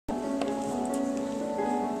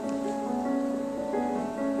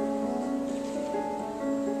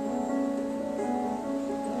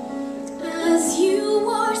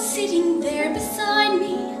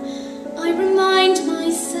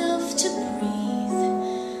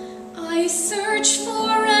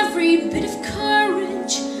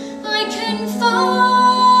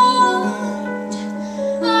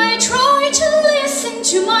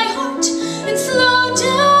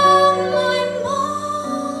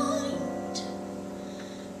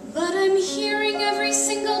every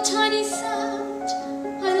single tiny sound.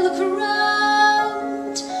 I look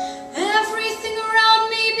around, everything around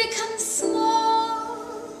me becomes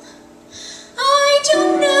small. I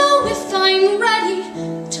don't know if I'm ready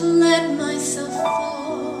to let myself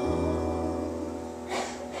fall.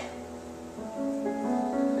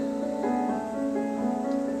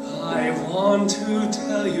 I want to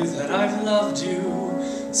tell you that I've loved you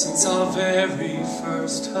since our very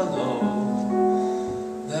first hello.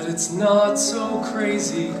 That it's not so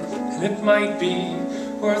crazy, and it might be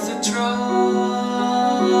worth a try.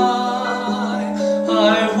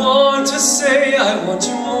 I want to say I want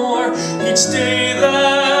you more each day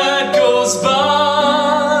that goes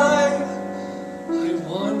by. I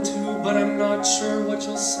want to, but I'm not sure what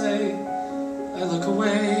you'll say. I look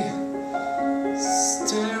away,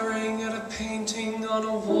 staring at a painting on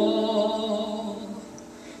a wall.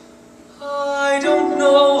 I don't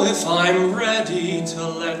know if I'm ready to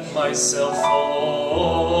let myself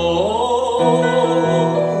fall.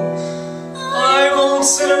 I won't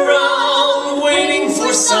sit around waiting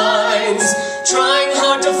for signs, trying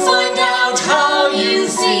hard to find out how you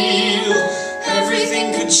feel.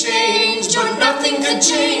 Everything could change or nothing could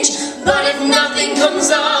change, but if nothing comes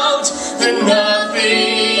out, then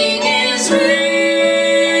nothing is real.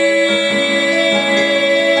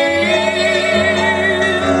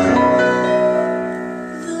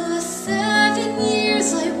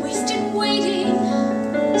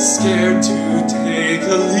 Scared to take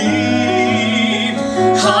a leap,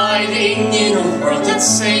 hiding in a world that's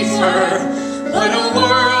safer, but a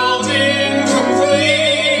world